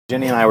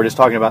Jenny and I were just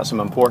talking about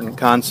some important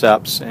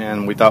concepts,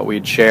 and we thought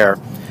we'd share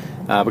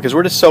because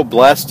we're just so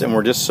blessed and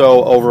we're just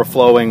so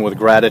overflowing with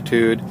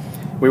gratitude.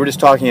 We were just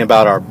talking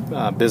about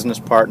our business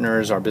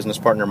partners, our business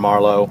partner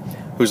Marlo,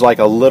 who's like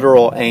a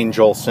literal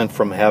angel sent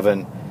from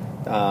heaven.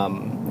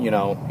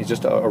 He's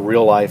just a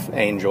real life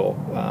angel,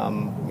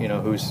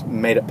 who's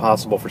made it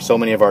possible for so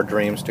many of our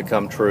dreams to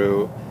come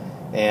true.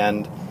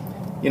 And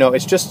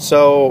it's just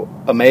so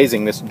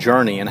amazing, this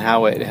journey and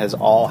how it has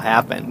all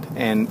happened.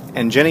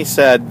 And Jenny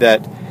said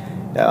that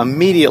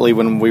immediately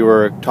when we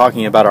were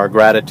talking about our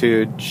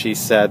gratitude, she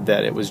said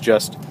that it was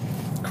just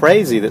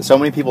crazy that so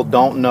many people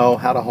don't know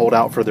how to hold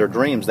out for their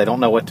dreams. They don't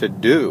know what to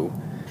do.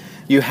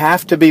 You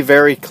have to be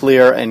very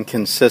clear and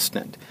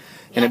consistent.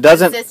 And it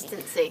doesn't...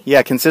 Consistency.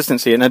 Yeah,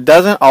 consistency. And it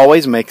doesn't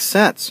always make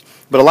sense.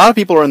 But a lot of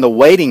people are in the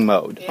waiting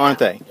mode, aren't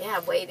they? Yeah,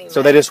 waiting.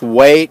 So they just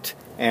wait,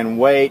 and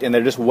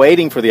they're just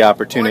waiting for the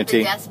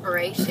opportunity. Or the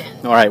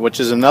desperation. All right, which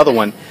is another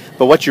one.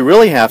 But what you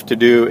really have to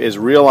do is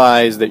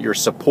realize that you're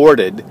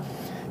supported.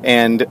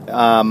 And,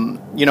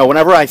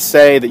 whenever I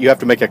say that you have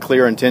to make a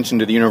clear intention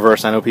to the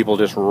universe, I know people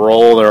just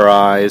roll their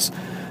eyes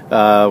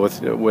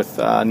with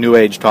New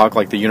Age talk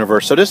like the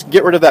universe. So just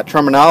get rid of that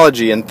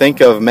terminology and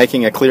think of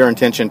making a clear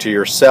intention to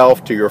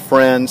yourself, to your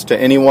friends, to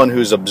anyone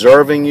who's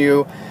observing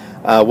you,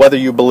 whether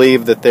you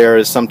believe that there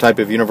is some type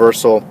of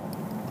universal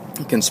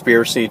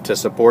conspiracy to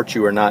support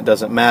you or not,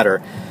 doesn't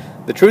matter.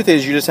 The truth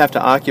is you just have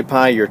to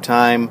occupy your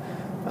time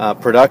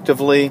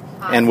productively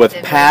and with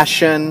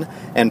passion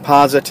and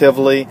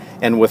positively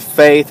and with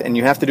faith, and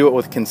you have to do it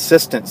with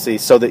consistency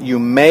so that you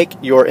make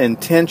your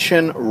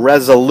intention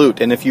resolute.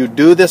 And if you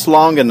do this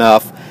long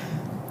enough,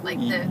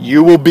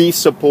 you will be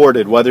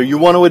supported. Whether you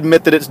want to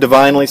admit that it's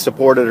divinely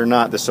supported or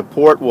not, the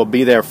support will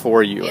be there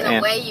for you. In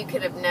a way you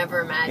could have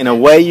never imagined. In a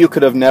way you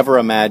could have never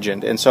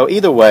imagined. And so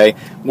either way,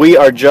 we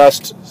are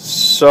just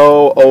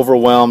so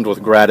overwhelmed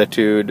with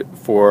gratitude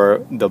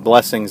for the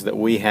blessings that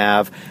we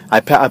have.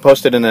 I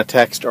posted in a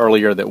text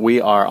earlier that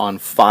we are on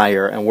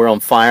fire, and we're on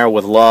fire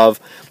with love,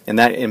 and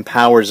that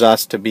empowers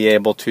us to be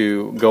able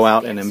to go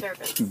out and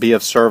be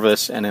of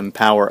service and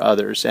empower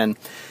others. And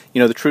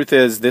the truth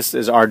is, this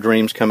is our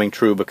dreams coming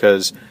true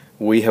because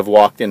we have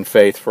walked in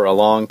faith for a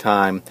long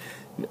time,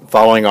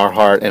 following our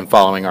heart and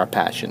following our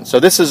passion. So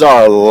this is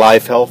our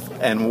Life, Health,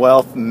 and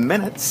Wealth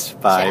Minutes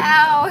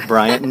by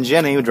Bryant and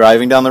Jenny,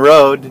 driving down the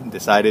road,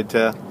 decided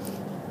to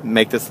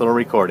make this little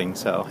recording.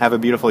 So have a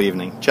beautiful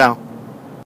evening. Ciao.